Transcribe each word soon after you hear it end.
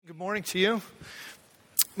Morning to you.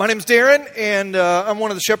 My name's Darin, and I'm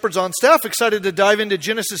one of the shepherds on staff. Excited to dive into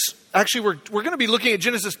Genesis. Actually, we're going to be looking at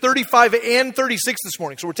Genesis 35 and 36 this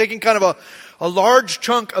morning. So we're taking kind of a large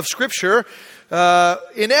chunk of Scripture.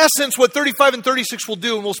 In essence, what 35 and 36 will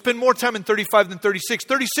do, and we'll spend more time in 35 than 36.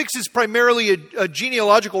 36 is primarily a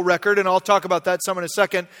genealogical record, and I'll talk about that some in a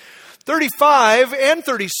second. 35 and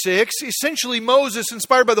 36, essentially Moses,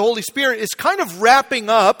 inspired by the Holy Spirit, is kind of wrapping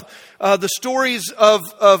up the stories of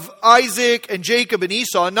Isaac and Jacob and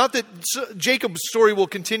Esau. Not that Jacob's story will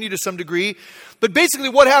continue to some degree, but basically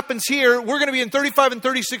what happens here, we're going to be in 35 and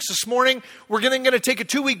 36 this morning. We're going to take a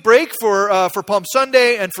 2-week break for Palm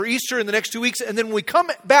Sunday and for Easter in the next 2 weeks. And then when we come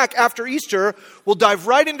back after Easter, we'll dive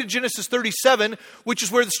right into Genesis 37, which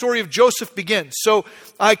is where the story of Joseph begins. So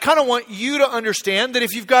I kind of want you to understand that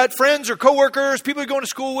if you've got friends or coworkers, people you're going to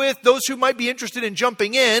school with, those who might be interested in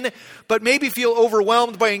jumping in, but maybe feel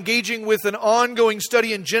overwhelmed by engaging with an ongoing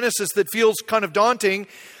study in Genesis that feels kind of daunting,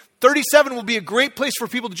 37 will be a great place for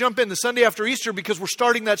people to jump in the Sunday after Easter because we're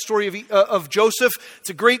starting that story of Joseph.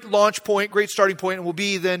 It's a great launch point, great starting point, and we'll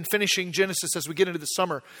be then finishing Genesis as we get into the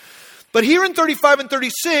summer. But here in 35 and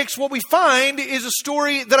 36, what we find is a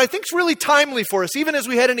story that I think is really timely for us, even as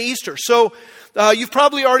we head into Easter. So you've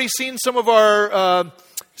probably already seen some of our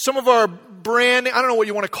branding. I don't know what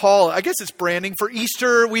you want to call it. I guess it's branding for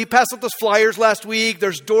Easter. We passed out those flyers last week.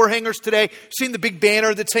 There's door hangers today. You've seen the big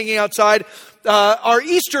banner that's hanging outside. Our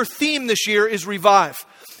Easter theme this year is Revive.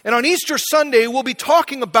 And on Easter Sunday, we'll be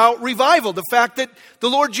talking about revival, the fact that the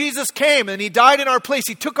Lord Jesus came and He died in our place.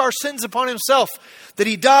 He took our sins upon Himself, that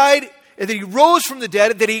He died and that He rose from the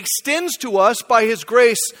dead, that He extends to us by His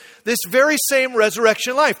grace this very same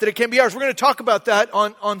resurrection life, that it can be ours. We're going to talk about that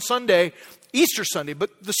on Sunday, Easter Sunday. But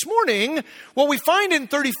this morning, what we find in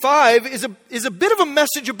 35 is a bit of a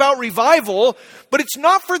message about revival, but it's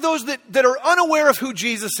not for those that are unaware of who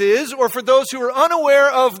Jesus is or for those who are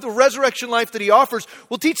unaware of the resurrection life that He offers.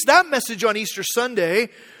 We'll teach that message on Easter Sunday.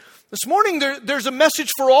 This morning, there's a message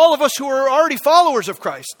for all of us who are already followers of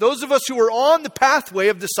Christ. Those of us who are on the pathway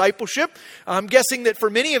of discipleship. I'm guessing that for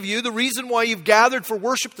many of you, the reason why you've gathered for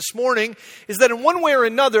worship this morning is that in one way or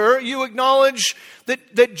another, you acknowledge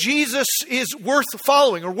that Jesus is worth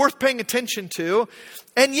following or worth paying attention to.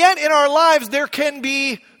 And yet in our lives, there can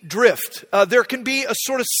be drift. There can be a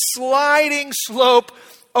sort of sliding slope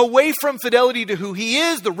away from fidelity to who He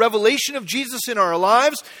is, the revelation of Jesus in our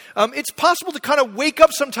lives. It's possible to kind of wake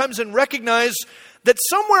up sometimes and recognize that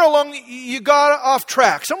somewhere along you got off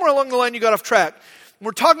track. Somewhere along the line you got off track.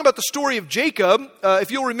 We're talking about the story of Jacob. If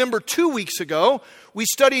you'll remember 2 weeks ago, we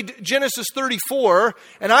studied Genesis 34,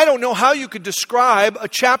 and I don't know how you could describe a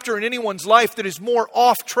chapter in anyone's life that is more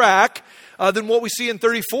off track than what we see in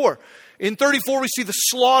 34. In 34, we see the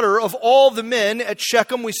slaughter of all the men at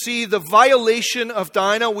Shechem. We see the violation of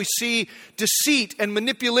Dinah. We see deceit and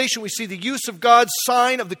manipulation. We see the use of God's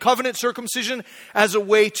sign of the covenant circumcision as a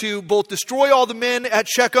way to both destroy all the men at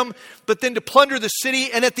Shechem, but then to plunder the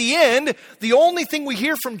city. And at the end, the only thing we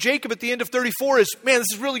hear from Jacob at the end of 34 is, man,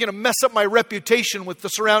 this is really going to mess up my reputation with the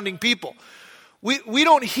surrounding people. We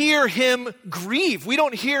don't hear him grieve. We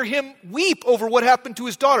don't hear him weep over what happened to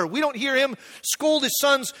his daughter. We don't hear him scold his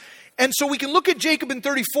sons. And so we can look at Jacob in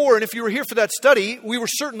 34, and if you were here for that study, we were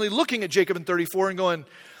certainly looking at Jacob in 34 and going,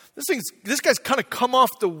 this guy's kind of come off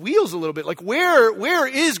the wheels a little bit. Like, where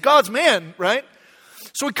is God's man, right?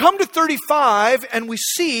 So we come to 35, and we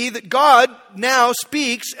see that God now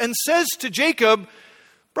speaks and says to Jacob,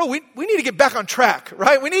 bro, we need to get back on track,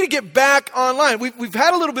 right? We need to get back online. We've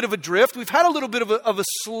had a little bit of a drift. We've had a little bit of a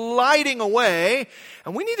sliding away,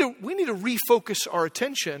 and we need to refocus our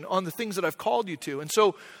attention on the things that I've called you to. And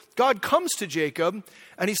so God comes to Jacob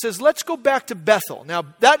and He says, let's go back to Bethel. Now,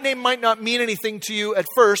 that name might not mean anything to you at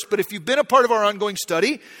first, but if you've been a part of our ongoing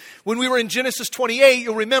study, when we were in Genesis 28,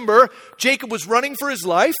 you'll remember Jacob was running for his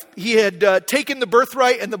life. He had taken the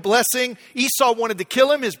birthright and the blessing. Esau wanted to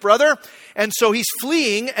kill him, his brother. And so he's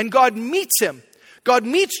fleeing, and God meets him. God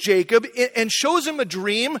meets Jacob and shows him a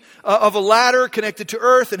dream of a ladder connected to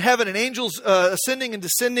earth and heaven and angels ascending and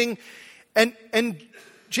descending. And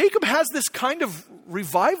Jacob has this kind of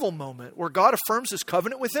revival moment where God affirms His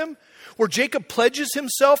covenant with him, where Jacob pledges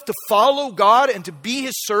himself to follow God and to be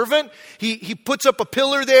His servant. He puts up a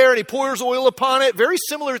pillar there and he pours oil upon it. Very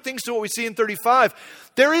similar things to what we see in 35.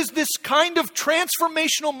 There is this kind of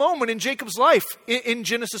transformational moment in Jacob's life in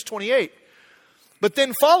Genesis 28. But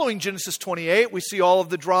then following Genesis 28, we see all of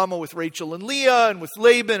the drama with Rachel and Leah and with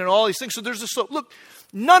Laban and all these things. So there's this, look,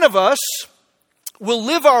 none of us will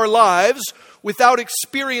live our lives without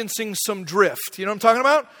experiencing some drift. You know what I'm talking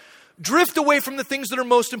about? Drift away from the things that are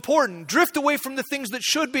most important. Drift away from the things that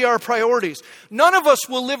should be our priorities. None of us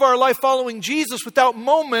will live our life following Jesus without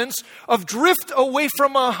moments of drift away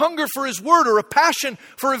from a hunger for His Word or a passion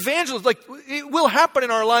for evangelism. Like, it will happen in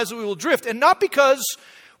our lives that we will drift. And not because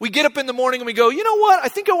we get up in the morning and we go, you know what, I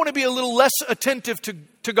think I want to be a little less attentive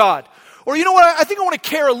to God. Or, you know what, I think I want to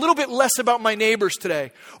care a little bit less about my neighbors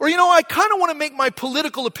today. Or, you know, I kind of want to make my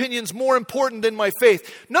political opinions more important than my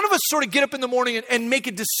faith. None of us sort of get up in the morning and make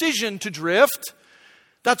a decision to drift.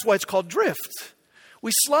 That's why it's called drift.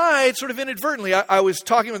 We slide sort of inadvertently. I was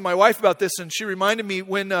talking with my wife about this, and she reminded me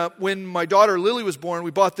when my daughter Lily was born,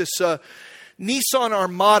 we bought this Nissan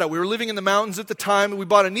Armada. We were living in the mountains at the time, and we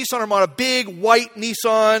bought a Nissan Armada, big white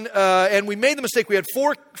Nissan, and we made the mistake. We had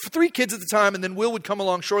three kids at the time, and then Will would come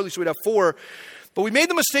along shortly, so we'd have four. But we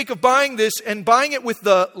made the mistake of buying this and buying it with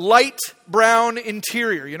the light brown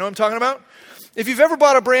interior. You know what I'm talking about? If you've ever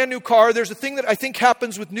bought a brand new car, there's a thing that I think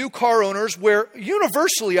happens with new car owners where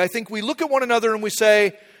universally I think we look at one another and we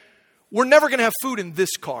say, we're never going to have food in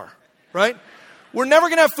this car, right? We're never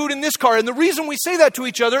going to have food in this car. And the reason we say that to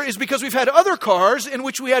each other is because we've had other cars in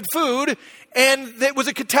which we had food and it was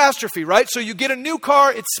a catastrophe, right? So you get a new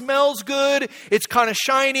car, it smells good, it's kind of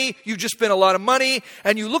shiny, you just spent a lot of money,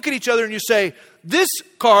 and you look at each other and you say, this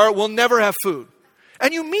car will never have food.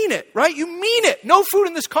 And you mean it, right? You mean it. No food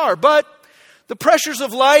in this car. But the pressures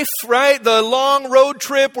of life, right? The long road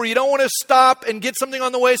trip where you don't want to stop and get something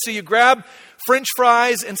on the way, so you grab French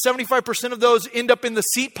fries, and 75% of those end up in the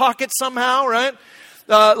seat pocket somehow, right?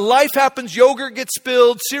 Life happens, yogurt gets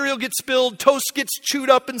spilled, cereal gets spilled, toast gets chewed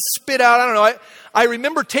up and spit out. I don't know. I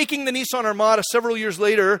remember taking the Nissan Armada several years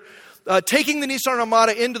later, taking the Nissan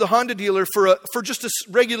Armada into the Honda dealer for just a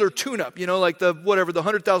regular tune-up, you know, like the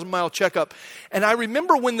 100,000-mile checkup. And I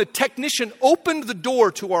remember when the technician opened the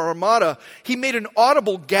door to our Armada, he made an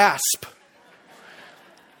audible gasp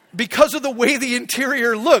because of the way the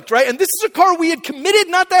interior looked, right? And this is a car we had committed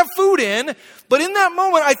not to have food in, but in that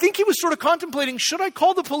moment, I think he was sort of contemplating, should I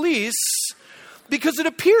call the police? Because it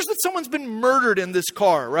appears that someone's been murdered in this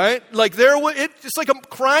car, right? Like it's like a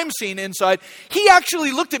crime scene inside. He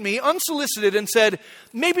actually looked at me unsolicited and said,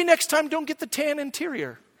 maybe next time don't get the tan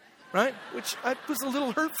interior, right? Which was a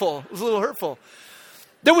little hurtful. It was a little hurtful.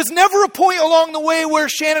 There was never a point along the way where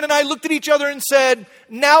Shannon and I looked at each other and said,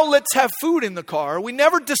 now let's have food in the car. We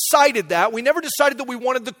never decided that. We never decided that we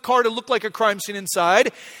wanted the car to look like a crime scene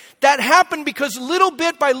inside. That happened because little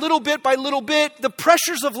bit by little bit by little bit, the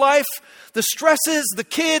pressures of life, the stresses, the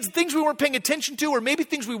kids, things we weren't paying attention to, or maybe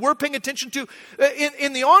things we were paying attention to,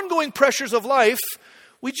 in the ongoing pressures of life,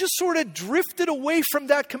 we just sort of drifted away from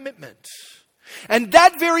that commitment. And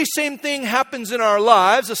that very same thing happens in our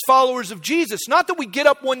lives as followers of Jesus. Not that we get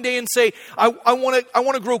up one day and say, I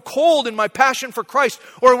want to grow cold in my passion for Christ,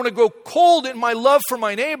 or I want to grow cold in my love for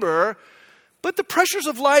my neighbor. But the pressures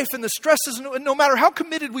of life and the stresses, no matter how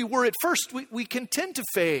committed we were at first, we can tend to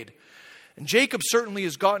fade. And Jacob certainly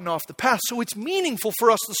has gotten off the path. So it's meaningful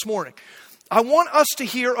for us this morning. I want us to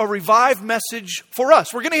hear a revived message for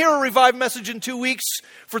us. We're going to hear a revived message in 2 weeks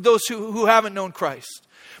for those who haven't known Christ.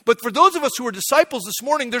 But for those of us who are disciples this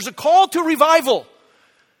morning, there's a call to revival.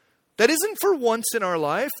 That isn't for once in our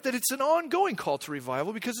life, that it's an ongoing call to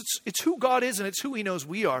revival because it's who God is and it's who He knows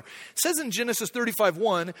we are. It says in Genesis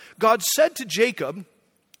 35:1, God said to Jacob,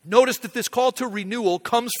 notice that this call to renewal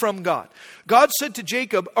comes from God. God said to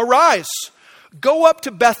Jacob, arise, go up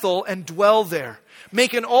to Bethel and dwell there.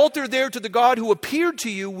 Make an altar there to the God who appeared to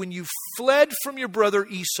you when you fled from your brother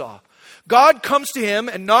Esau. God comes to him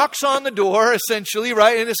and knocks on the door, essentially,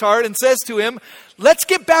 right, in his heart, and says to him, let's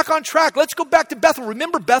get back on track. Let's go back to Bethel.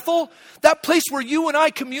 Remember Bethel? That place where you and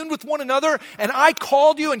I communed with one another, and I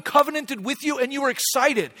called you and covenanted with you, and you were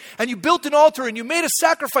excited. And you built an altar, and you made a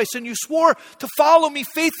sacrifice, and you swore to follow me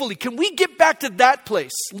faithfully. Can we get back to that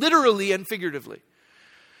place, literally and figuratively?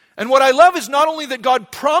 And what I love is not only that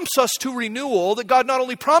God prompts us to renewal, that God not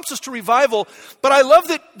only prompts us to revival, but I love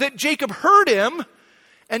that Jacob heard him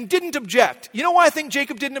and didn't object. You know why I think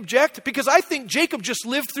Jacob didn't object? Because I think Jacob just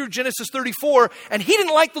lived through Genesis 34 and he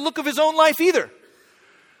didn't like the look of his own life either.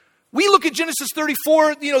 We look at Genesis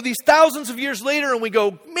 34, these thousands of years later and we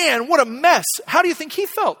go, man, what a mess. How do you think he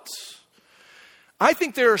felt? I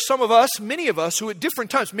think there are some of us, many of us, who at different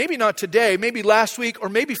times, maybe not today, maybe last week, or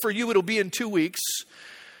maybe for you it'll be in 2 weeks,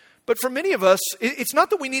 but for many of us, it's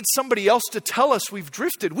not that we need somebody else to tell us we've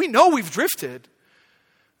drifted. We know we've drifted.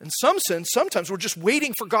 In some sense, sometimes we're just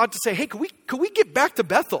waiting for God to say, hey, could we get back to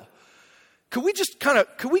Bethel? Could we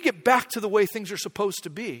get back to the way things are supposed to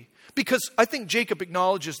be? Because I think Jacob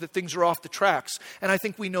acknowledges that things are off the tracks. And I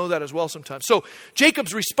think we know that as well sometimes. So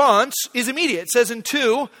Jacob's response is immediate. It says in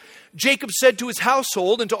 2, Jacob said to his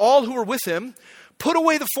household and to all who were with him, "Put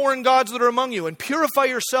away the foreign gods that are among you and purify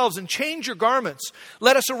yourselves and change your garments.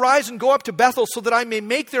 Let us arise and go up to Bethel so that I may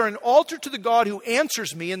make there an altar to the God who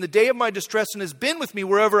answers me in the day of my distress and has been with me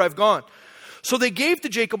wherever I've gone." So they gave to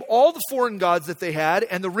Jacob all the foreign gods that they had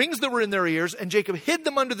and the rings that were in their ears, and Jacob hid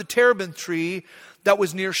them under the terebinth tree that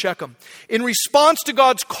was near Shechem. In response to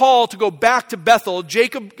God's call to go back to Bethel,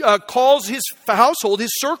 Jacob calls his household,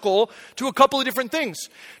 his circle, to a couple of different things.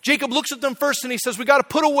 Jacob looks at them first and he says, we got to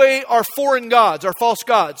put away our foreign gods, our false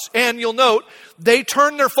gods. And you'll note, they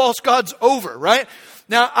turn their false gods over, right?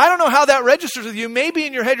 Now, I don't know how that registers with you. Maybe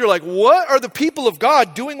in your head you're like, what are the people of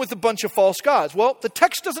God doing with a bunch of false gods? Well, the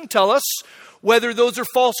text doesn't tell us whether those are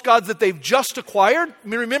false gods that they've just acquired. I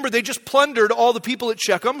mean, remember, they just plundered all the people at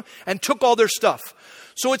Shechem and took all their stuff.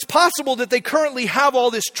 So it's possible that they currently have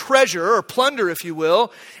all this treasure, or plunder, if you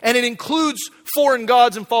will, and it includes foreign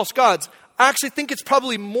gods and false gods. I actually think it's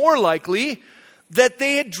probably more likely that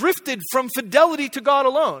they had drifted from fidelity to God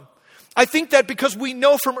alone. I think that because we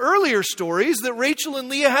know from earlier stories that Rachel and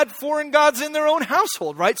Leah had foreign gods in their own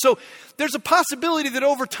household, right? So there's a possibility that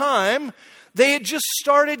over time, they had just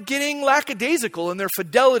started getting lackadaisical in their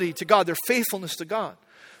fidelity to God, their faithfulness to God.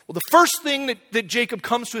 Well, the first thing that Jacob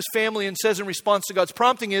comes to his family and says in response to God's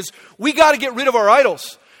prompting is, we got to get rid of our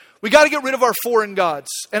idols. We got to get rid of our foreign gods.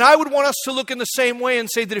 And I would want us to look in the same way and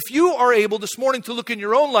say that if you are able this morning to look in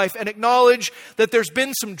your own life and acknowledge that there's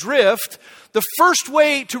been some drift, the first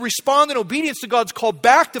way to respond in obedience to God's call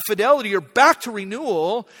back to fidelity or back to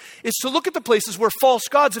renewal is to look at the places where false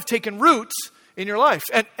gods have taken root in your life.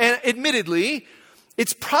 And admittedly,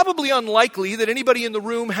 it's probably unlikely that anybody in the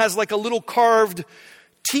room has like a little carved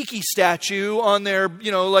tiki statue on there,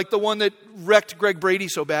 like the one that wrecked Greg Brady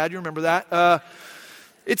so bad. You remember that?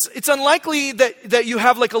 It's unlikely that you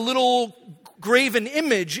have like a little graven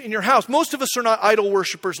image in your house. Most of us are not idol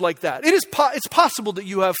worshipers like that. It's possible that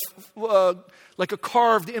you have like a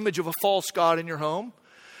carved image of a false god in your home.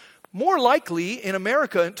 More likely, in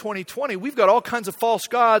America in 2020, we've got all kinds of false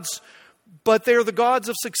gods, but they're the gods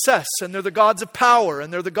of success, and they're the gods of power,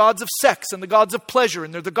 and they're the gods of sex, and the gods of pleasure,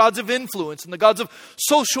 and they're the gods of influence, and the gods of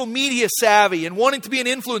social media savvy, and wanting to be an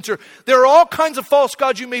influencer. There are all kinds of false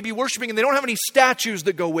gods you may be worshiping, and they don't have any statues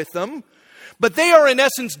that go with them. But they are in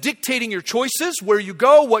essence dictating your choices, where you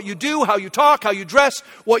go, what you do, how you talk, how you dress,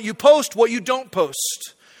 what you post, what you don't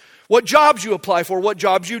post. What jobs you apply for, what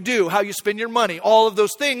jobs you do, how you spend your money. All of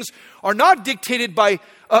those things are not dictated by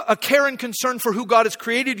a care and concern for who God has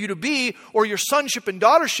created you to be or your sonship and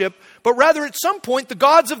daughtership, but rather at some point the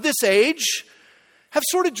gods of this age have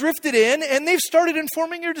sort of drifted in and they've started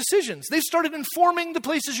informing your decisions. They've started informing the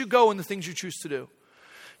places you go and the things you choose to do.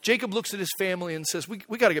 Jacob looks at his family and says, we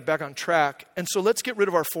got to get back on track. And so let's get rid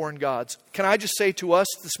of our foreign gods. Can I just say to us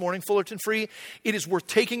this morning, Fullerton Free, it is worth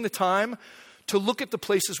taking the time to look at the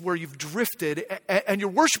places where you've drifted, and you're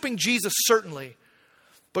worshiping Jesus certainly,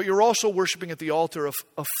 but you're also worshiping at the altar of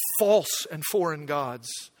false and foreign gods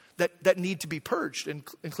that need to be purged and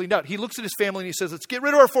cleaned out. He looks at his family and he says, let's get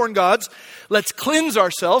rid of our foreign gods. Let's cleanse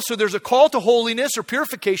ourselves. So there's a call to holiness or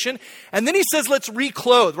purification. And then he says, let's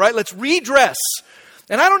reclothe, right? Let's redress.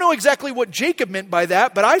 And I don't know exactly what Jacob meant by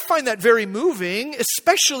that, but I find that very moving,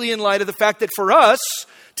 especially in light of the fact that for us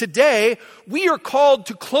today, we are called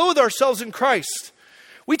to clothe ourselves in Christ.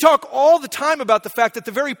 We talk all the time about the fact that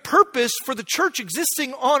the very purpose for the church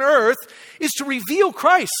existing on earth is to reveal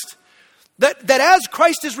Christ. That as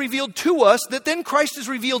Christ is revealed to us, that then Christ is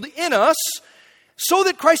revealed in us so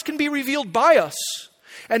that Christ can be revealed by us.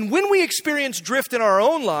 And when we experience drift in our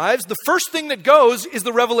own lives, the first thing that goes is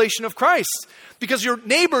the revelation of Christ. Because your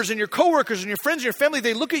neighbors and your coworkers and your friends and your family,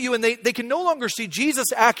 they look at you and they can no longer see Jesus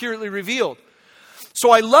accurately revealed.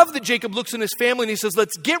 So I love that Jacob looks in his family and he says,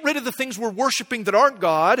 let's get rid of the things we're worshiping that aren't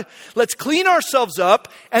God. Let's clean ourselves up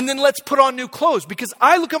and then let's put on new clothes. Because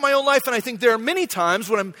I look at my own life and I think there are many times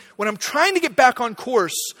when I'm trying to get back on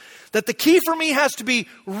course that the key for me has to be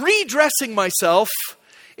redressing myself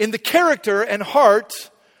in the character and heart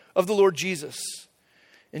of the Lord Jesus.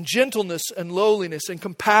 In gentleness and lowliness and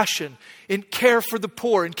compassion, in care for the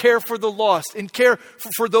poor, in care for the lost, in care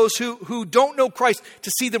for those who don't know Christ,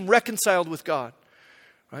 to see them reconciled with God.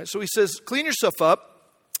 Right? So he says, clean yourself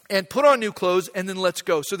up and put on new clothes and then let's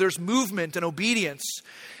go. So there's movement and obedience.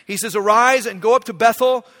 He says, arise and go up to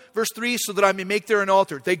Bethel, verse 3, so that I may make there an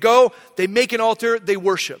altar. They go, they make an altar, they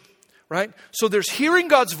worship. Right? So there's hearing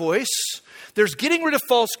God's voice, there's getting rid of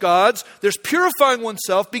false gods, there's purifying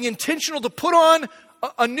oneself, being intentional to put on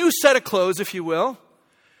a new set of clothes, if you will.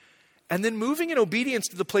 and then moving in obedience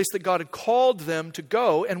to the place that God had called them to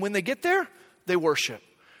go. And when they get there, they worship.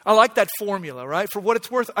 I like that formula, right? For what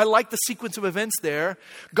it's worth, I like the sequence of events there.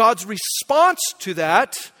 God's response to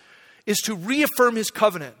that is to reaffirm his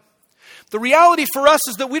covenant. The reality for us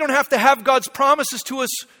is that we don't have to have God's promises to us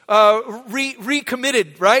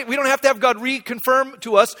recommitted, right? We don't have to have God reconfirm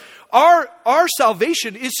to us. Our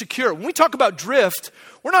salvation is secure. When we talk about drift,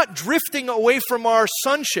 we're not drifting away from our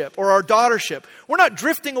sonship or our daughtership. We're not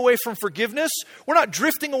drifting away from forgiveness. We're not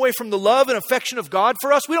drifting away from the love and affection of God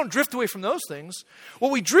for us. We don't drift away from those things.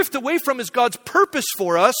 What we drift away from is God's purpose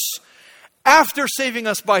for us after saving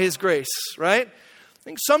us by his grace, right? I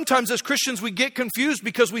think sometimes as Christians we get confused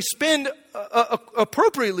because we spend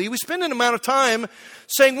appropriately, we spend an amount of time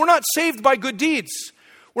saying we're not saved by good deeds.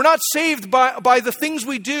 We're not saved by the things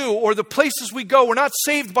we do or the places we go. We're not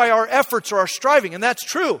saved by our efforts or our striving, and that's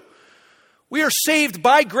true. We are saved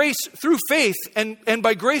by grace through faith and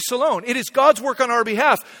by grace alone. It is God's work on our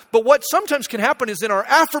behalf. But what sometimes can happen is in our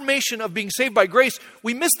affirmation of being saved by grace,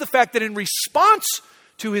 we miss the fact that in response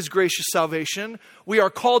to his gracious salvation, we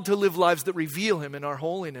are called to live lives that reveal him in our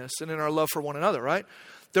holiness and in our love for one another, right?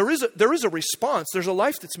 There is a response. There's a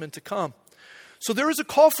life that's meant to come. So there is a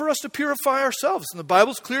call for us to purify ourselves, and the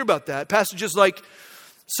Bible's clear about that. Passages like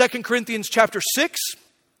 2 Corinthians chapter 6,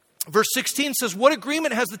 verse 16 says, "What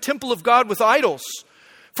agreement has the temple of God with idols?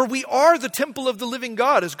 For we are the temple of the living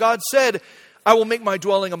God. As God said, I will make my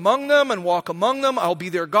dwelling among them and walk among them. I'll be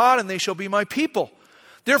their God and they shall be my people.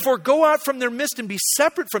 Therefore, go out from their midst and be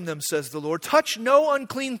separate from them, says the Lord. Touch no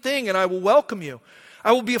unclean thing, and I will welcome you.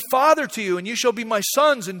 I will be a father to you, and you shall be my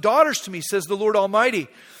sons and daughters to me, says the Lord Almighty."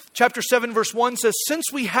 Chapter 7, verse 1 says,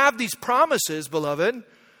 "Since we have these promises, beloved,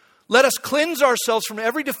 let us cleanse ourselves from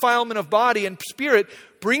every defilement of body and spirit,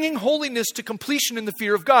 bringing holiness to completion in the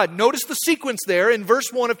fear of God." Notice the sequence there in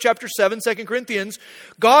verse 1 of chapter 7, 2 Corinthians.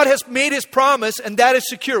 God has made his promise, and that is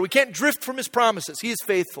secure. We can't drift from his promises. He is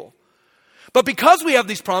faithful. But because we have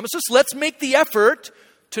these promises, let's make the effort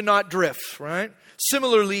to not drift, right?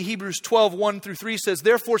 Similarly, Hebrews 12, 1 through 3 says,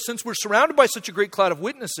 "Therefore, since we're surrounded by such a great cloud of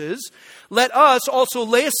witnesses, let us also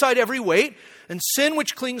lay aside every weight and sin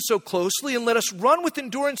which clings so closely, and let us run with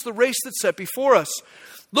endurance the race that's set before us,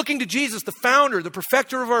 looking to Jesus, the founder, the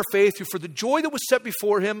perfecter of our faith, who for the joy that was set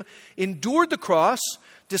before him endured the cross,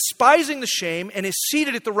 despising the shame, and is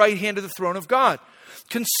seated at the right hand of the throne of God.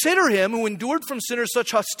 Consider him who endured from sinners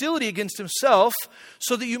such hostility against himself,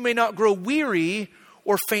 so that you may not grow weary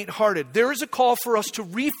or faint-hearted." There is a call for us to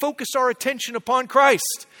refocus our attention upon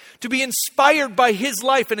Christ, to be inspired by his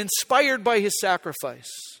life and inspired by his sacrifice.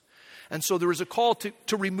 And so there is a call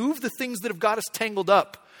to remove the things that have got us tangled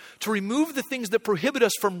up, to remove the things that prohibit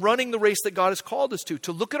us from running the race that God has called us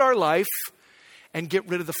to look at our life and get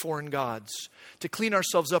rid of the foreign gods, to clean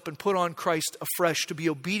ourselves up and put on Christ afresh, to be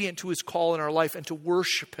obedient to his call in our life and to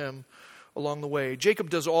worship him along the way. Jacob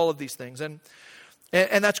does all of these things, and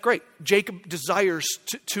that's great. Jacob desires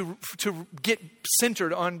to get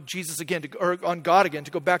centered on Jesus again, or on God again,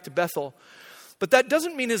 to go back to Bethel. But that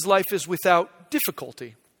doesn't mean his life is without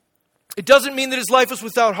difficulty. It doesn't mean that his life is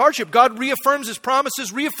without hardship. God reaffirms his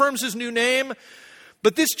promises, reaffirms his new name.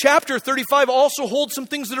 But this chapter 35 also holds some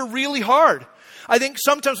things that are really hard. I think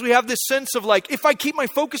sometimes we have this sense of like, if I keep my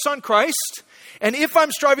focus on Christ, and if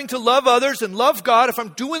I'm striving to love others and love God, if I'm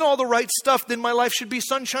doing all the right stuff, then my life should be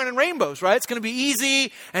sunshine and rainbows, right? It's going to be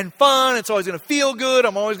easy and fun. It's always going to feel good.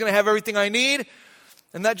 I'm always going to have everything I need.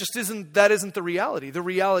 And that isn't the reality. The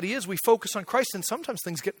reality is we focus on Christ, and sometimes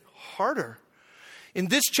things get harder. In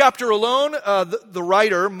this chapter alone, the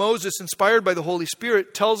writer, Moses, inspired by the Holy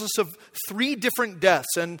Spirit, tells us of 3 different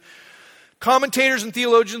deaths. And commentators and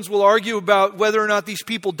theologians will argue about whether or not these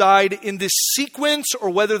people died in this sequence, or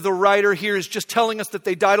whether the writer here is just telling us that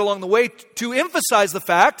they died along the way to emphasize the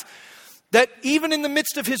fact that even in the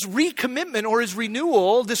midst of his recommitment or his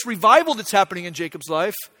renewal, this revival that's happening in Jacob's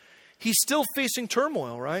life, he's still facing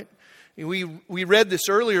turmoil, right? We read this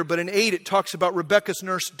earlier, but in 8 it talks about Rebekah's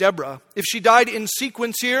nurse, Deborah. If she died in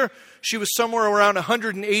sequence here, she was somewhere around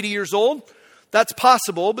 180 years old. That's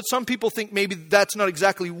possible, but some people think maybe that's not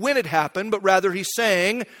exactly when it happened, but rather he's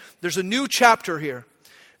saying there's a new chapter here.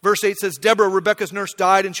 Verse 8 says, "Deborah, Rebekah's nurse,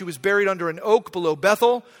 died, and she was buried under an oak below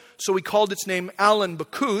Bethel. So we called its name Allon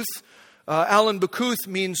Bacuth." Allon Bacuth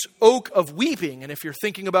means oak of weeping. And if you're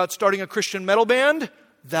thinking about starting a Christian metal band,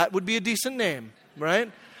 that would be a decent name,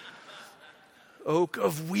 right? Oak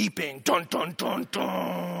of weeping. Dun, dun, dun,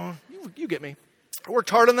 dun. You get me. I worked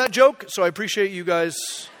hard on that joke, so I appreciate you guys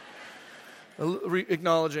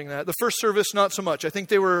acknowledging that. The first service, not so much. I think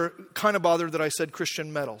they were kind of bothered that I said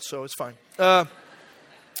Christian metal, so it's fine.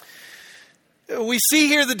 we see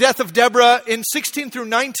here the death of Deborah. In 16 through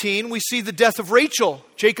 19, we see the death of Rachel,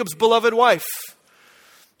 Jacob's beloved wife.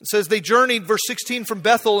 It says they journeyed, verse 16, from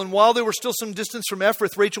Bethel, and while they were still some distance from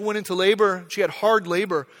Ephrath, Rachel went into labor. She had hard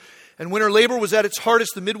labor. And when her labor was at its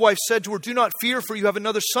hardest, the midwife said to her, "Do not fear, for you have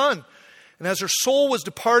another son." And as her soul was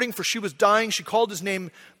departing, for she was dying, she called his name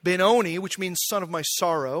Benoni, which means son of my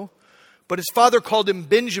sorrow. But his father called him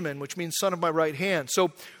Benjamin, which means son of my right hand.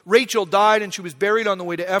 So Rachel died, and she was buried on the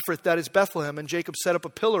way to Ephrath, that is Bethlehem, and Jacob set up a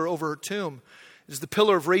pillar over her tomb. It is the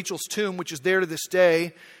pillar of Rachel's tomb, which is there to this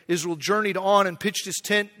day. Israel journeyed on and pitched his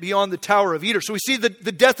tent beyond the Tower of Eder. So we see the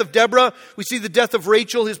death of Deborah. We see the death of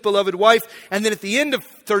Rachel, his beloved wife. And then at the end of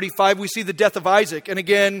 35, we see the death of Isaac. And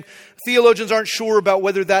again, theologians aren't sure about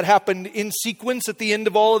whether that happened in sequence at the end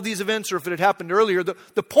of all of these events or if it had happened earlier.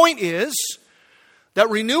 The point is that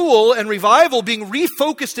renewal and revival, being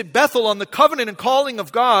refocused at Bethel on the covenant and calling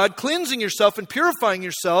of God, cleansing yourself and purifying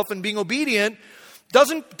yourself and being obedient,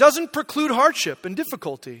 doesn't preclude hardship and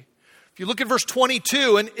difficulty. If you look at verse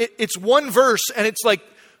 22, and it's one verse, and it's like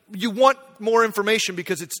you want more information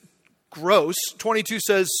because it's gross. 22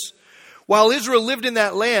 says, while Israel lived in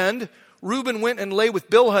that land, Reuben went and lay with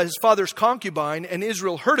Bilhah, his father's concubine, and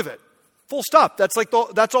Israel heard of it. Full stop.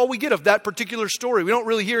 That's all we get of that particular story. We don't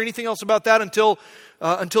really hear anything else about that until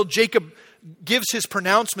Jacob gives his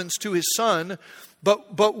pronouncements to his son.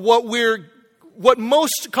 But what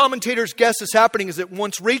most commentators guess is happening is that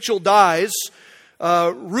once Rachel dies,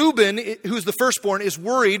 Reuben, who's the firstborn, is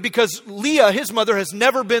worried because Leah, his mother, has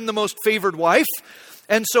never been the most favored wife.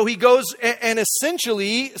 And so he goes and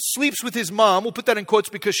essentially sleeps with his mom. We'll put that in quotes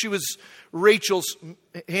because she was Rachel's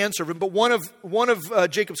handservant, but one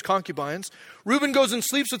of Jacob's concubines. Reuben goes and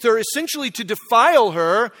sleeps with her essentially to defile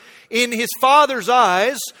her in his father's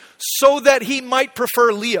eyes so that he might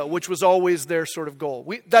prefer Leah, which was always their sort of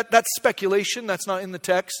goal. That's speculation. That's not in the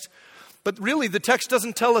text. But really, the text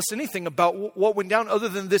doesn't tell us anything about what went down other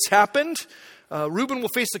than this happened. Reuben will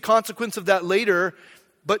face the consequence of that later,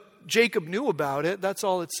 but Jacob knew about it. That's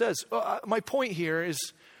all it says. My point here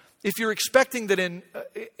is, if you're expecting that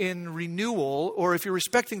in renewal, or if you're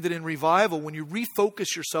expecting that in revival, when you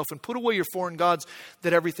refocus yourself and put away your foreign gods,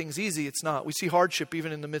 that everything's easy, it's not. We see hardship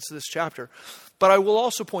even in the midst of this chapter. But I will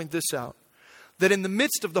also point this out, that in the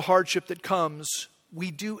midst of the hardship that comes,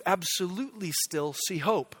 we do absolutely still see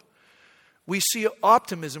hope. We see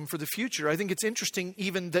optimism for the future. I think it's interesting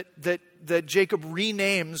even that Jacob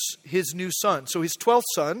renames his new son. So his 12th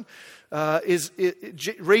son,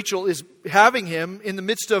 Rachel is having him in the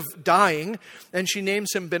midst of dying, and she names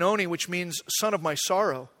him Benoni, which means son of my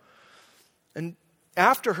sorrow. And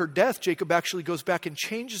after her death, Jacob actually goes back and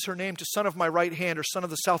changes her name to son of my right hand, or son of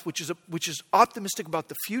the south, which is optimistic about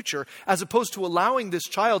the future, as opposed to allowing this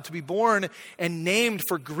child to be born and named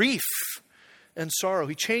for grief and sorrow.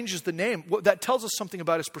 He changes the name. That tells us something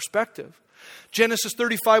about his perspective. Genesis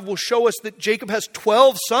 35 will show us that Jacob has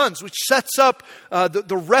 12 sons, which sets up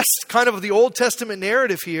the rest kind of the Old Testament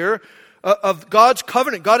narrative here of God's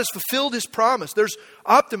covenant. God has fulfilled his promise. There's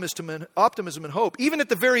optimism and hope. Even at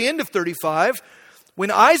the very end of 35, when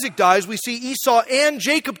Isaac dies, we see Esau and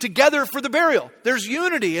Jacob together for the burial. There's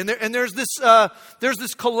unity, and there's this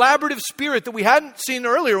collaborative spirit that we hadn't seen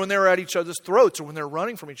earlier when they were at each other's throats or when they were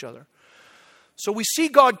running from each other. So we see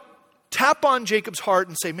God tap on Jacob's heart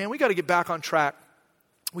and say, man, we got to get back on track.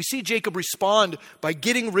 We see Jacob respond by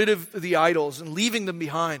getting rid of the idols and leaving them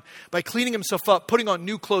behind, by cleaning himself up, putting on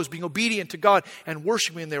new clothes, being obedient to God and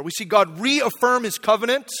worshiping him there. We see God reaffirm his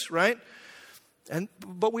covenant, right?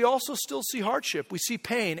 But we also still see hardship. We see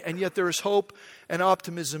pain, and yet there is hope and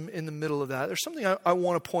optimism in the middle of that. There's something I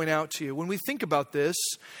want to point out to you. When we think about this,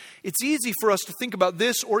 it's easy for us to think about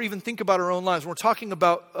this or even think about our own lives. When we're talking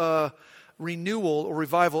about renewal or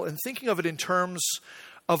revival and thinking of it in terms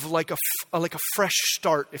of like a fresh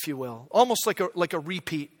start, if you will, almost like a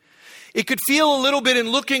repeat. It could feel a little bit in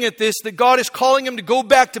looking at this that God is calling him to go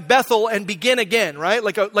back to Bethel and begin again, right?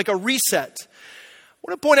 Like a reset. I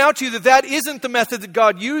want to point out to you that isn't the method that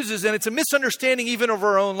God uses, and it's a misunderstanding even of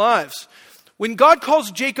our own lives. When God calls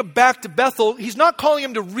Jacob back to Bethel, he's not calling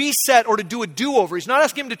him to reset or to do a do-over. He's not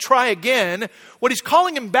asking him to try again. What he's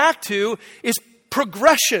calling him back to is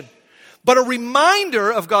progression, but a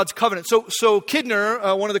reminder of God's covenant. So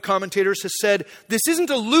Kidner, one of the commentators, has said, this isn't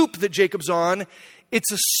a loop that Jacob's on,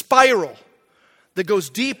 it's a spiral that goes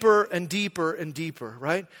deeper and deeper and deeper,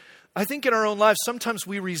 right? I think in our own lives, sometimes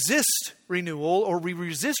we resist renewal or we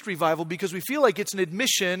resist revival because we feel like it's an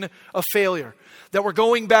admission of failure, that we're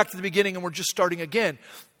going back to the beginning and we're just starting again.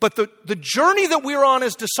 But the journey that we're on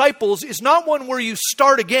as disciples is not one where you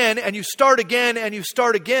start again and you start again and you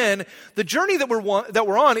start again. The journey that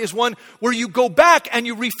we're on is one where you go back and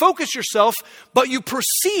you refocus yourself, but you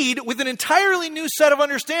proceed with an entirely new set of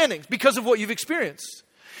understandings because of what you've experienced.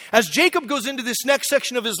 As Jacob goes into this next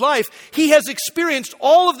section of his life, he has experienced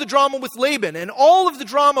all of the drama with Laban and all of the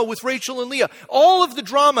drama with Rachel and Leah, all of the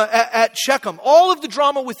drama at Shechem, all of the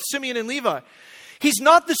drama with Simeon and Levi. He's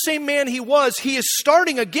not the same man he was. He is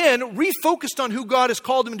starting again, refocused on who God has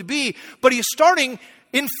called him to be, but he is starting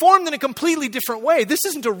informed in a completely different way. This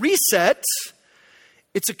isn't a reset.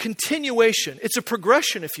 It's a continuation. It's a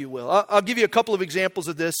progression, if you will. I'll give you a couple of examples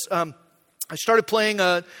of this. I started playing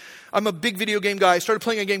I'm a big video game guy. I started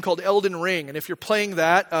playing a game called Elden Ring. And if you're playing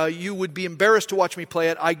that, you would be embarrassed to watch me play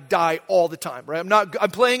it. I die all the time, right?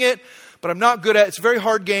 I'm playing it, but I'm not good at it. It's a very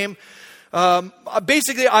hard game.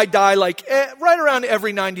 Basically, I die like right around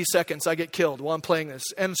every 90 seconds. I get killed while I'm playing this.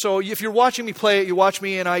 And so if you're watching me play it, you watch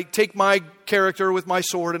me and I take my character with my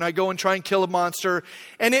sword and I go and try and kill a monster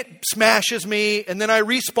and it smashes me and then I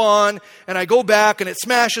respawn and I go back and it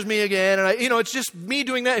smashes me again. And it's just me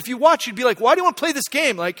doing that. If you watch, you'd be like, why do you want to play this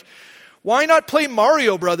game? Like, why not play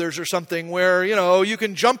Mario Brothers or something where, you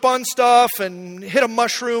can jump on stuff and hit a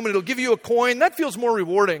mushroom and it'll give you a coin? That feels more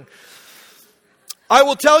rewarding. I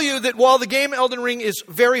will tell you that while the game Elden Ring is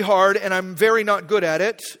very hard and I'm very not good at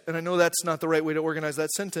it, and I know that's not the right way to organize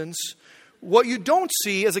that sentence, what you don't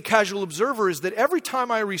see as a casual observer is that every time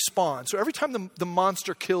I respawn, so every time the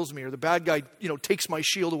monster kills me or the bad guy, takes my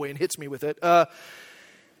shield away and hits me with it,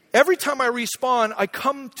 every time I respawn, I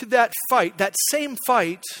come to that same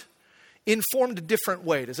fight, informed a different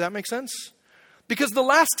way. Does that make sense? Because the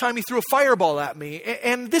last time he threw a fireball at me,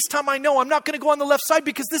 and this time I know I'm not going to go on the left side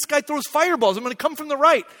because this guy throws fireballs. I'm going to come from the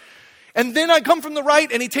right. And then I come from the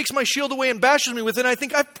right and he takes my shield away and bashes me with it. And I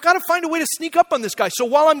think I've got to find a way to sneak up on this guy. So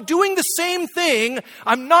while I'm doing the same thing,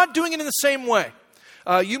 I'm not doing it in the same way.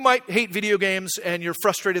 You might hate video games and you're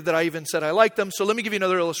frustrated that I even said I like them. So let me give you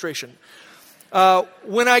another illustration.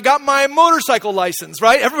 When I got my motorcycle license,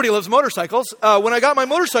 right? Everybody loves motorcycles. When I got my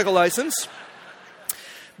motorcycle license,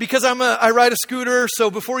 because I ride a scooter, so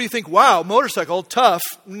before you think, wow, motorcycle, tough.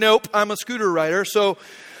 Nope, I'm a scooter rider. So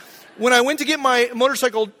when I went to get my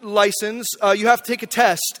motorcycle license, you have to take a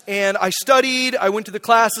test. And I studied, I went to the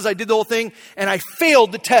classes, I did the whole thing, and I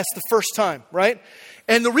failed the test the first time, right?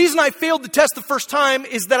 And the reason I failed the test the first time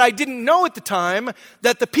is that I didn't know at the time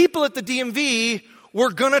that the people at the DMV were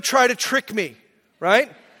going to try to trick me,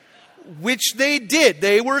 right? Which they did.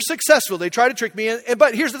 They were successful. They tried to trick me.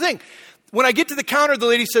 But here's the thing. When I get to the counter, the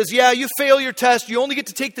lady says, yeah, you fail your test. You only get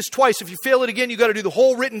to take this twice. If you fail it again, you got to do the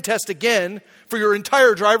whole written test again for your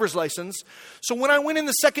entire driver's license. So when I went in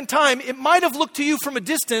the second time, it might have looked to you from a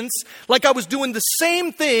distance like I was doing the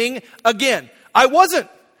same thing again. I wasn't.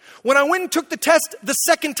 When I went and took the test the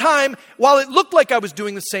second time, while it looked like I was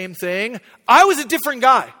doing the same thing, I was a different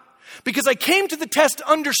guy. Because I came to the test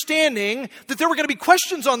understanding that there were going to be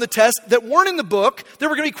questions on the test that weren't in the book. There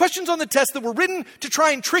were going to be questions on the test that were written to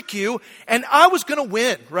try and trick you. And I was going to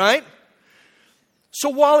win, right? So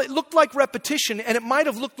while it looked like repetition, and it might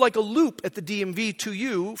have looked like a loop at the DMV to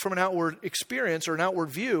you from an outward experience or an outward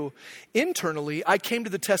view, internally, I came to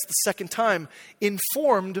the test the second time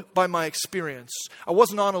informed by my experience. I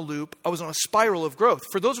wasn't on a loop. I was on a spiral of growth.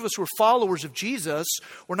 For those of us who are followers of Jesus,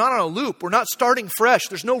 we're not on a loop. We're not starting fresh.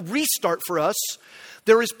 There's no restart for us.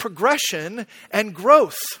 There is progression and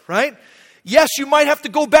growth, right? Yes, you might have to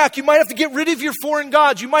go back. You might have to get rid of your foreign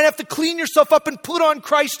gods. You might have to clean yourself up and put on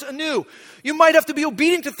Christ anew. You might have to be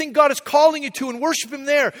obedient to the thing God is calling you to and worship Him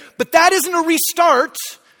there. But that isn't a restart.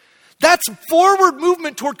 That's forward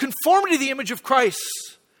movement toward conformity to the image of Christ.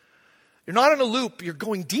 You're not in a loop. You're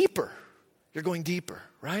going deeper. You're going deeper,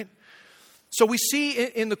 right? So we see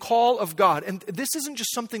in the call of God, and this isn't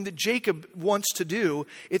just something that Jacob wants to do,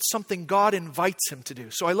 it's something God invites him to do.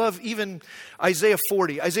 So I love even Isaiah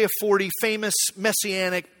 40. Isaiah 40, famous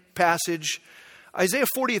messianic passage. Isaiah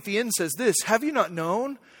 40 at the end says this, have you not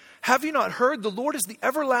known? Have you not heard? The Lord is the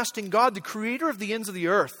everlasting God, the creator of the ends of the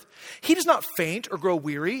earth. He does not faint or grow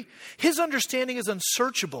weary. His understanding is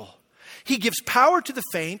unsearchable. He gives power to the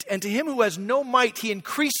faint, and to him who has no might, he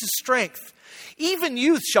increases strength. Even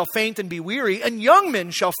youth shall faint and be weary, and young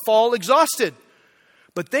men shall fall exhausted.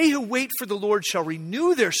 But they who wait for the Lord shall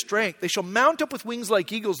renew their strength. They shall mount up with wings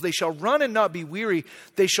like eagles. They shall run and not be weary.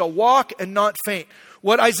 They shall walk and not faint.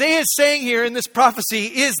 What Isaiah is saying here in this prophecy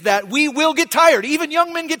is that we will get tired. Even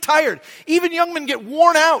young men get tired. Even young men get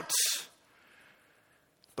worn out.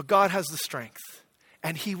 But God has the strength,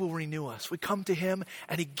 and he will renew us. We come to him,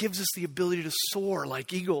 and he gives us the ability to soar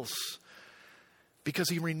like eagles because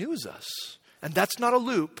he renews us. And that's not a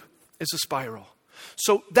loop, it's a spiral.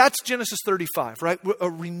 So that's Genesis 35, right? A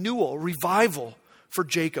renewal, revival for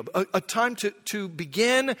Jacob. A time to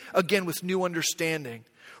begin again with new understanding.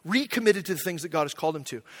 Recommitted to the things that God has called him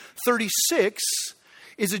to. 36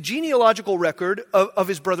 is a genealogical record of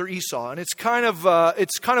his brother Esau. And it's kind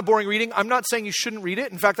of boring reading. I'm not saying you shouldn't read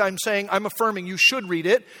it. In fact, I'm affirming you should read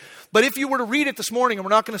it. But if you were to read it this morning, and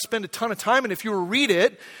we're not going to spend a ton of time, and if you were to read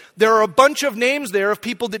it, there are a bunch of names there of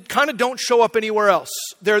people that kind of don't show up anywhere else.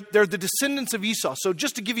 They're the descendants of Esau. So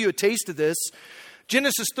just to give you a taste of this,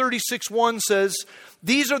 Genesis 36:1 says,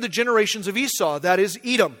 these are the generations of Esau, that is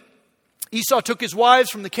Edom. Esau took his wives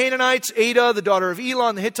from the Canaanites, Adah, the daughter of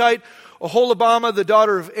Elon the Hittite, Oholibamah, the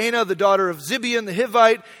daughter of Anah, the daughter of Zibeon the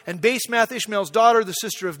Hivite, and Basemath, Ishmael's daughter, the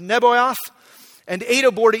sister of Nebaioth. And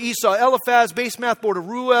Adah bore to Esau Eliphaz, Basemath bore to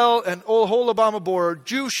Ruel, and Oholibamah bore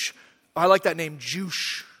Jush. I like that name,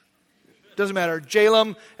 Jush. Doesn't matter.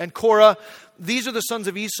 Jalem and Korah. These are the sons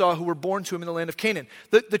of Esau who were born to him in the land of Canaan.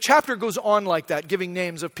 The chapter goes on like that, giving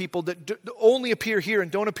names of people that only appear here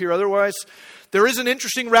and don't appear otherwise. There is an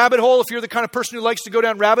interesting rabbit hole if you're the kind of person who likes to go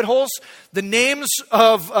down rabbit holes. The names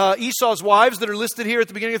of Esau's wives that are listed here at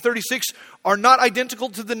the beginning of 36 are not identical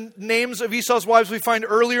to the names of Esau's wives we find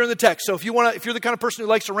earlier in the text. So if you're the kind of person who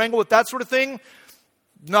likes to wrangle with that sort of thing,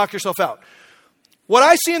 knock yourself out. What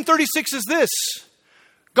I see in 36 is this.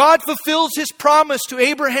 God fulfills his promise to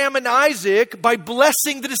Abraham and Isaac by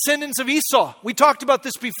blessing the descendants of Esau. We talked about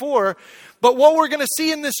this before, but what we're going to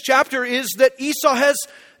see in this chapter is that Esau has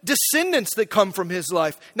descendants that come from his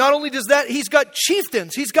life. Not only does that, he's got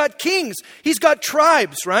chieftains, he's got kings, he's got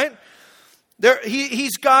tribes, right?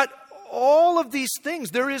 He's got all of these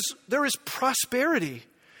things. There is prosperity,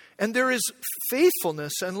 and there is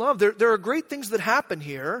faithfulness and love. There are great things that happen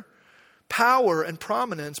here. Power and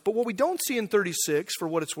prominence. But what we don't see in 36, for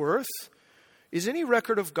what it's worth, is any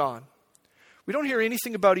record of God. We don't hear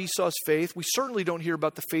anything about Esau's faith. We certainly don't hear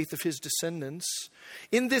about the faith of his descendants.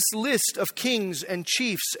 In this list of kings and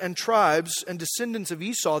chiefs and tribes and descendants of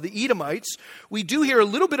Esau, the Edomites, we do hear a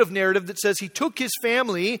little bit of narrative that says he took his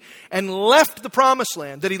family and left the promised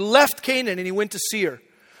land, that he left Canaan and he went to Seir.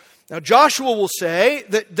 Now, Joshua will say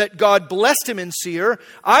that God blessed him in Seir.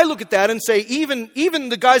 I look at that and say, even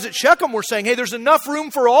the guys at Shechem were saying, hey, there's enough room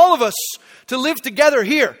for all of us to live together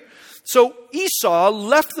here. So Esau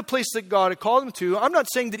left the place that God had called him to. I'm not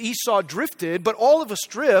saying that Esau drifted, but all of us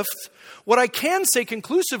drift. What I can say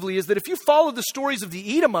conclusively is that if you follow the stories of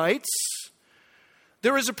the Edomites,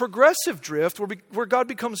 there is a progressive drift where God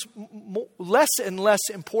becomes less and less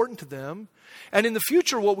important to them. And in the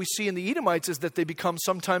future, what we see in the Edomites is that they become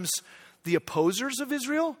sometimes the opposers of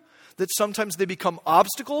Israel, that sometimes they become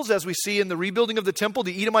obstacles, as we see in the rebuilding of the temple.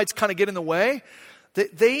 The Edomites kind of get in the way.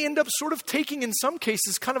 They end up sort of taking, in some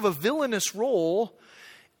cases, kind of a villainous role,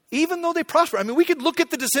 even though they prosper. I mean, we could look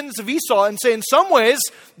at the descendants of Esau and say in some ways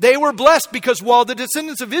they were blessed because while the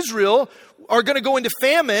descendants of Israel are going to go into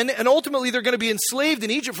famine and ultimately they're going to be enslaved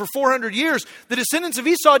in Egypt for 400 years, the descendants of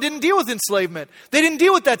Esau didn't deal with enslavement. They didn't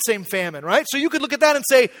deal with that same famine, right? So you could look at that and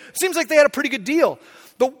say, it seems like they had a pretty good deal.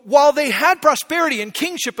 But while they had prosperity and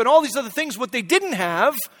kingship and all these other things, what they didn't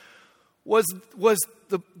have was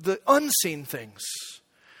the unseen things.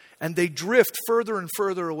 And they drift further and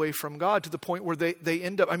further away from God to the point where they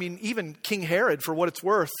end up, I mean, even King Herod, for what it's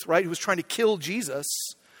worth, right, who was trying to kill Jesus,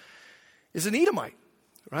 is an Edomite,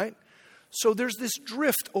 right? So there's this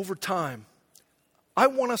drift over time. I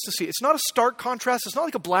want us to see, it's not a stark contrast, it's not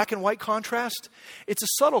like a black and white contrast, it's a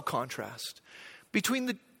subtle contrast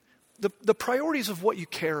between the priorities of what you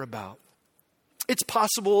care about. It's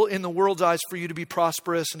possible in the world's eyes for you to be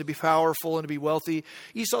prosperous and to be powerful and to be wealthy.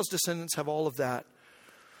 Esau's descendants have all of that.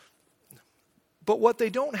 But what they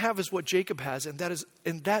don't have is what Jacob has, and that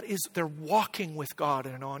is they're walking with God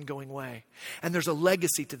in an ongoing way. And there's a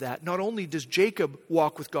legacy to that. Not only does Jacob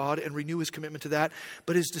walk with God and renew his commitment to that,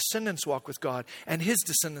 but his descendants walk with God, and his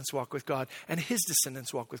descendants walk with God, and his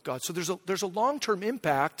descendants walk with God. So there's a long-term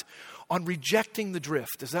impact on rejecting the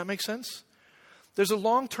drift. Does that make sense? There's a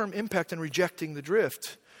long-term impact on rejecting the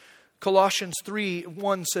drift. Colossians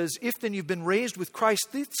 3:1 says, if then you've been raised with Christ,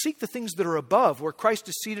 seek the things that are above, where Christ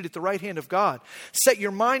is seated at the right hand of God. Set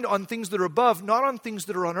your mind on things that are above, not on things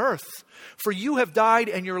that are on earth. For you have died,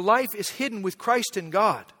 and your life is hidden with Christ in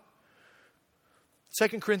God.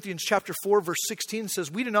 2 Corinthians chapter 4, verse 16 says,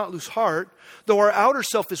 "We do not lose heart. Though our outer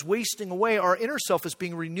self is wasting away, our inner self is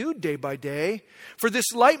being renewed day by day. For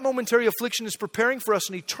this light momentary affliction is preparing for us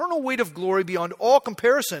an eternal weight of glory beyond all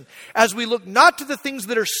comparison, as we look not to the things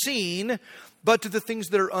that are seen, but to the things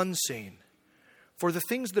that are unseen. For the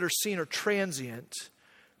things that are seen are transient,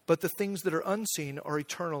 but the things that are unseen are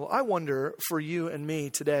eternal." I wonder for you and me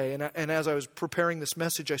today, and as I was preparing this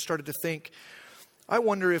message, I started to think, I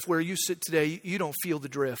wonder if where you sit today, you don't feel the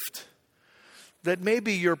drift. That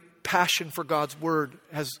maybe your passion for God's word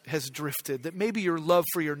has drifted. That maybe your love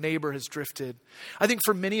for your neighbor has drifted. I think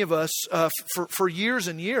for many of us, for years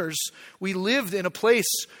and years, we lived in a place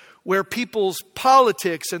where people's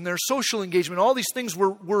politics and their social engagement, all these things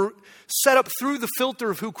were set up through the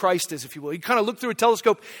filter of who Christ is, if you will. You kind of look through a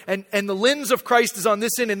telescope and the lens of Christ is on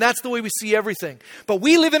this end, and that's the way we see everything. But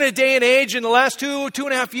we live in a day and age in the last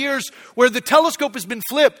 2.5 years where the telescope has been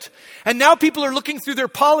flipped. And now people are looking through their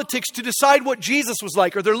politics to decide what Jesus was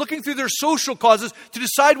like, or they're looking through their social causes to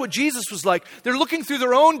decide what Jesus was like. They're looking through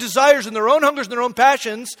their own desires and their own hungers and their own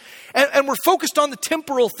passions, and we're focused on the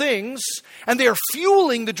temporal things, and they are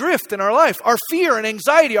fueling the drift in our life, our fear and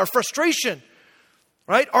anxiety, our frustration,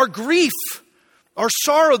 right? Our grief, our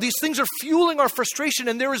sorrow, these things are fueling our frustration.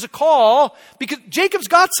 And there is a call, because Jacob's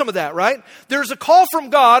got some of that, right? There's a call from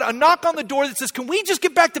God, a knock on the door that says, can we just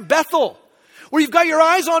get back to Bethel? Where you've got your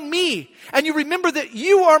eyes on me and you remember that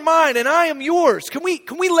you are mine and I am yours. Can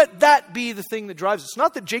we let that be the thing that drives us?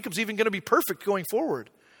 Not that Jacob's even going to be perfect going forward,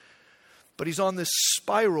 but he's on this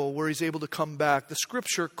spiral where he's able to come back. The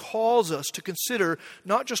scripture calls us to consider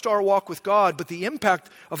not just our walk with God, but the impact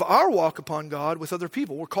of our walk upon God with other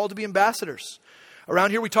people. We're called to be ambassadors. Around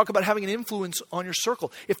here we talk about having an influence on your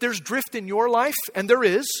circle. If there's drift in your life, and there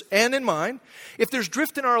is, and in mine, if there's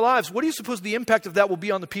drift in our lives, what do you suppose the impact of that will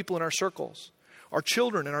be on the people in our circles? Our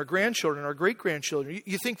children and our grandchildren, our great-grandchildren.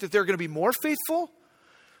 You think that they're going to be more faithful?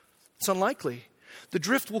 It's unlikely. The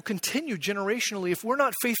drift will continue generationally if we're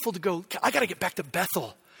not faithful to go, I got to get back to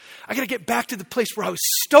Bethel. I got to get back to the place where I was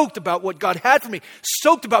stoked about what God had for me,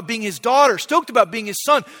 stoked about being his daughter, stoked about being his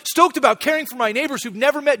son, stoked about caring for my neighbors who've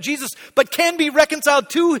never met Jesus but can be reconciled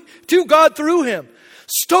to God through him,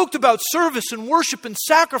 stoked about service and worship and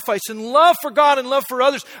sacrifice and love for God and love for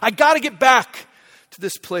others. I got to get back to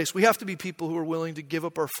this place. We have to be people who are willing to give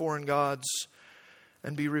up our foreign gods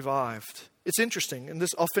and be revived. It's interesting, and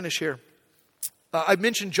I'll finish here. I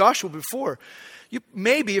mentioned Joshua before.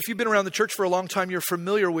 Maybe if you've been around the church for a long time, you're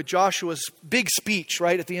familiar with Joshua's big speech,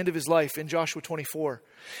 right, at the end of his life in Joshua 24.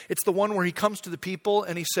 It's the one where he comes to the people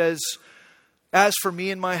and he says, "As for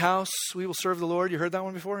me and my house, we will serve the Lord." You heard that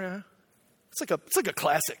one before? Yeah. It's like a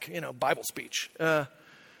classic, Bible speech. You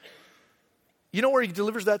know where he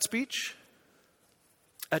delivers that speech?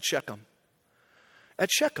 At Shechem.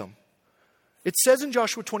 At Shechem. It says in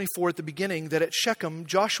Joshua 24 at the beginning that at Shechem,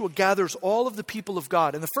 Joshua gathers all of the people of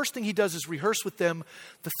God. And the first thing he does is rehearse with them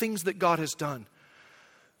the things that God has done.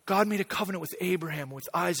 God made a covenant with Abraham, with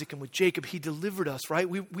Isaac, and with Jacob. He delivered us, right?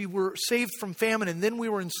 We were saved from famine and then we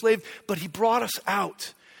were enslaved, but he brought us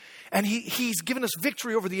out. And he's given us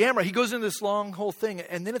victory over the Amorite. He goes into this long whole thing.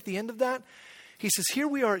 And then at the end of that, he says, here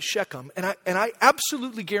we are at Shechem. And I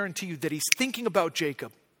absolutely guarantee you that he's thinking about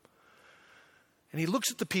Jacob. And he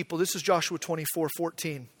looks at the people. This is Joshua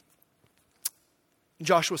 24:14.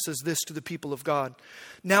 Joshua says this to the people of God.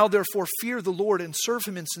 "Now therefore fear the Lord and serve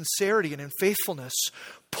him in sincerity and in faithfulness.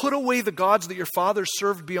 Put away the gods that your fathers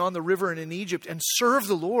served beyond the river and in Egypt and serve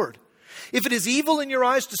the Lord. If it is evil in your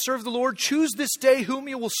eyes to serve the Lord, choose this day whom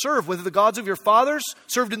you will serve, whether the gods of your fathers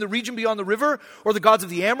served in the region beyond the river or the gods of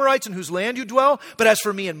the Amorites in whose land you dwell. But as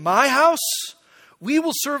for me and my house, we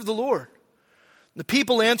will serve the Lord." The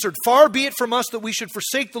people answered, "Far be it from us that we should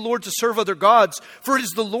forsake the Lord to serve other gods. For it is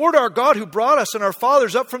the Lord our God who brought us and our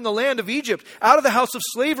fathers up from the land of Egypt, out of the house of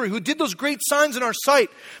slavery, who did those great signs in our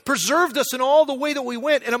sight, preserved us in all the way that we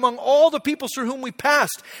went, and among all the peoples through whom we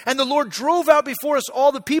passed. And the Lord drove out before us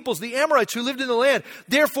all the peoples, the Amorites who lived in the land.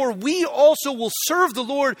 Therefore we also will serve the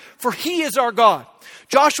Lord, for he is our God."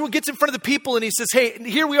 Joshua gets in front of the people and he says, hey,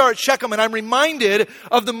 here we are at Shechem, and I'm reminded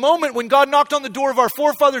of the moment when God knocked on the door of our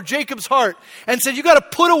forefather Jacob's heart and said, you got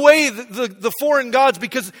to put away the foreign gods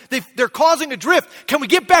because they're causing a drift. Can we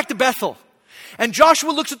get back to Bethel? And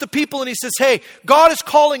Joshua looks at the people and he says, hey, God is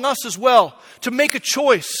calling us as well to make a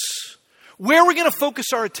choice. Where are we going to focus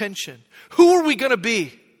our attention? Who are we going to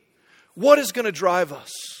be? What is going to drive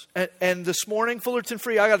us? And this morning, Fullerton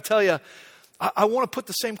Free, I got to tell you, I want to put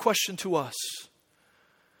the same question to us.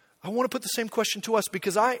 I want to put the same question to us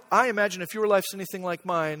because I imagine if your life's anything like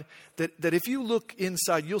mine, that if you look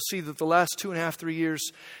inside, you'll see that the last 2.5, 3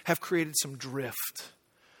 years have created some drift.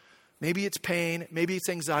 Maybe it's pain, maybe it's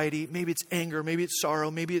anxiety, maybe it's anger, maybe it's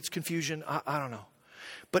sorrow, maybe it's confusion. I don't know.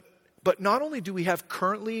 But not only do we have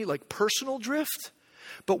currently like personal drift,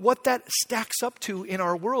 but what that stacks up to in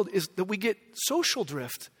our world is that we get social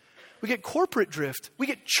drift. We get corporate drift. We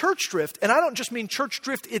get church drift. And I don't just mean church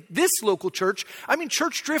drift at this local church. I mean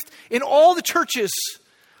church drift in all the churches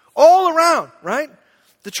all around, right?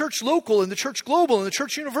 The church local and the church global and the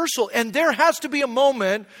church universal. And there has to be a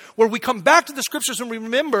moment where we come back to the scriptures and we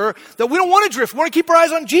remember that we don't want to drift. We want to keep our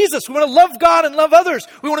eyes on Jesus. We want to love God and love others.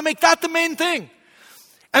 We want to make that the main thing.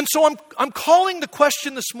 And so I'm calling the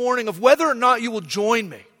question this morning of whether or not you will join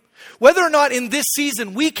me. Whether or not in this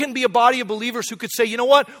season we can be a body of believers who could say, you know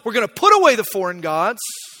what? We're going to put away the foreign gods.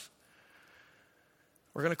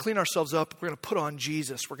 We're going to clean ourselves up. We're going to put on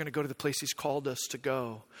Jesus. We're going to go to the place He's called us to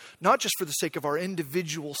go. Not just for the sake of our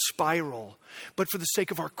individual spiral, but for the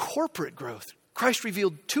sake of our corporate growth. Christ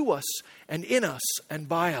revealed to us and in us and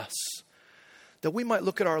by us. That we might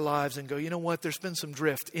look at our lives and go, you know what? There's been some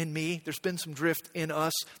drift in me. There's been some drift in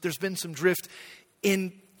us. There's been some drift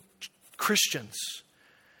in Christians.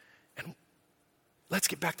 And let's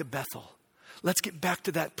get back to Bethel. Let's get back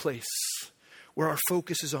to that place where our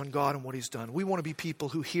focus is on God and what He's done. We want to be people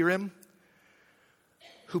who hear Him,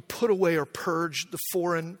 who put away or purge the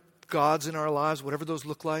foreign gods in our lives, whatever those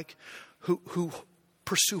look like, who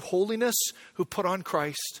pursue holiness, who put on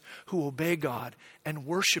Christ, who obey God and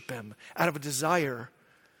worship Him out of a desire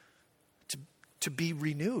to be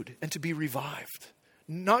renewed and to be revived.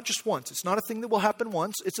 Not just once. It's not a thing that will happen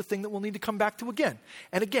once. It's a thing that we'll need to come back to again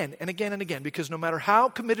and again and again and again. Because no matter how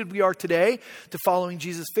committed we are today to following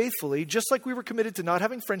Jesus faithfully, just like we were committed to not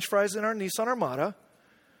having French fries in our Nissan Armada,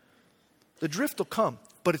 the drift will come.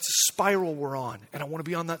 But it's a spiral we're on. And I want to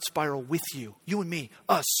be on that spiral with you. You and me.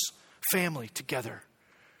 Us. Family. Together.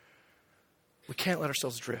 We can't let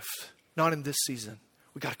ourselves drift. Not in this season.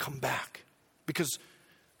 We got to come back. Because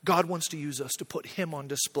God wants to use us to put Him on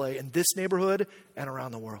display in this neighborhood and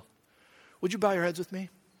around the world. Would you bow your heads with me?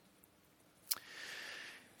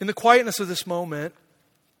 In the quietness of this moment,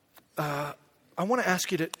 I want to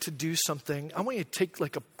ask you to do something. I want you to take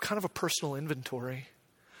like a kind of a personal inventory.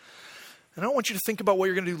 And I don't want you to think about what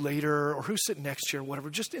you're going to do later or who's sitting next to you or whatever.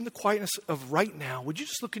 Just in the quietness of right now, would you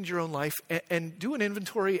just look into your own life and do an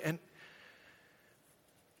inventory? And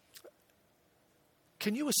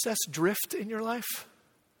can you assess drift in your life?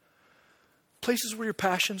 Places where your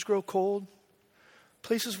passions grow cold.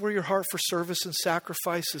 Places where your heart for service and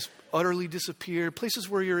sacrifice has utterly disappeared. Places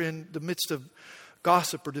where you're in the midst of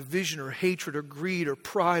gossip or division or hatred or greed or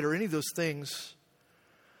pride or any of those things.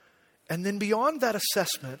 And then beyond that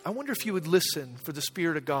assessment, I wonder if you would listen for the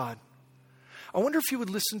Spirit of God. I wonder if you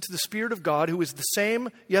would listen to the Spirit of God, who is the same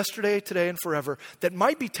yesterday, today, and forever, that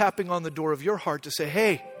might be tapping on the door of your heart to say,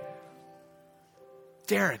 hey,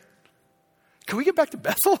 Darin, can we get back to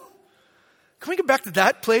Bethel? Can we get back to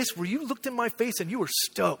that place where you looked in my face and you were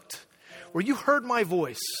stoked? Where you heard my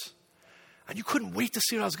voice and you couldn't wait to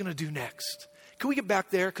see what I was going to do next? Can we get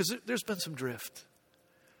back there? Because there's been some drift.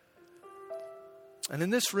 And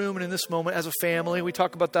in this room and in this moment, as a family, we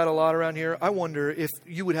talk about that a lot around here. I wonder if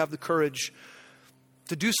you would have the courage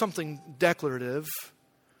to do something declarative.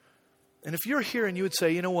 And if you're here and you would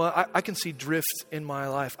say, you know what, I can see drift in my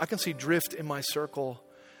life. I can see drift in my circle.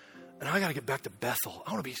 And I got to get back to Bethel.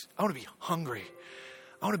 I want to be hungry.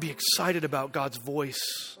 I want to be excited about God's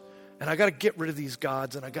voice. And I got to get rid of these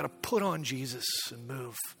gods and I got to put on Jesus and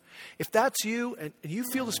move. If that's you and you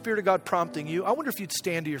feel the Spirit of God prompting you, I wonder if you'd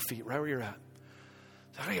stand to your feet right where you're at.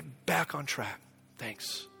 I got to get back on track.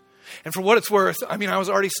 Thanks. And for what it's worth, I was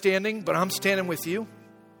already standing, but I'm standing with you.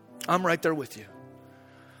 I'm right there with you.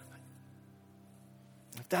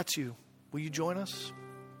 If that's you, will you join us?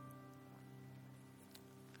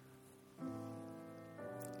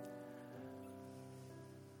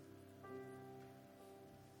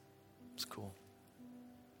 It's cool.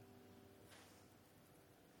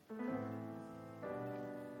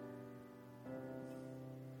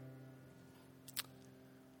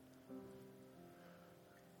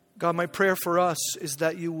 God, my prayer for us is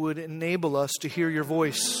that you would enable us to hear your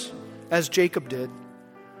voice as Jacob did,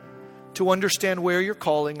 to understand where you're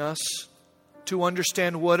calling us, to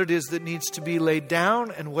understand what it is that needs to be laid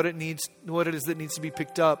down and what it is that needs to be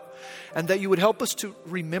picked up. And that you would help us to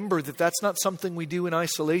remember that that's not something we do in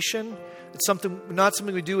isolation. It's not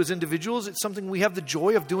something we do as individuals. It's something we have the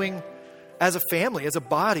joy of doing as a family, as a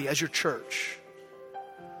body, as your church.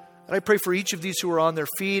 And I pray for each of these who are on their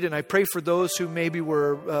feet, and I pray for those who maybe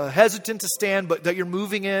were hesitant to stand, but that you're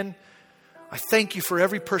moving in. I thank you for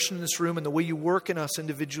every person in this room and the way you work in us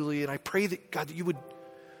individually. And I pray that, God,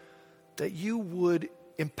 that you would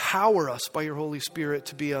empower us by your Holy Spirit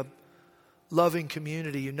to be a loving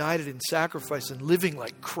community, united in sacrifice and living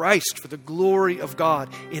like Christ for the glory of God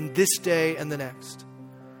in this day and the next.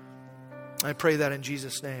 I pray that in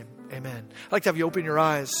Jesus' name. Amen. I'd like to have you open your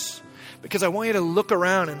eyes because I want you to look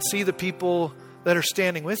around and see the people that are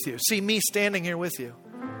standing with you. See me standing here with you.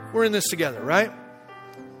 We're in this together, right?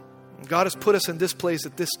 God has put us in this place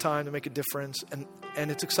at this time to make a difference,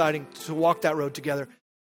 and it's exciting to walk that road together.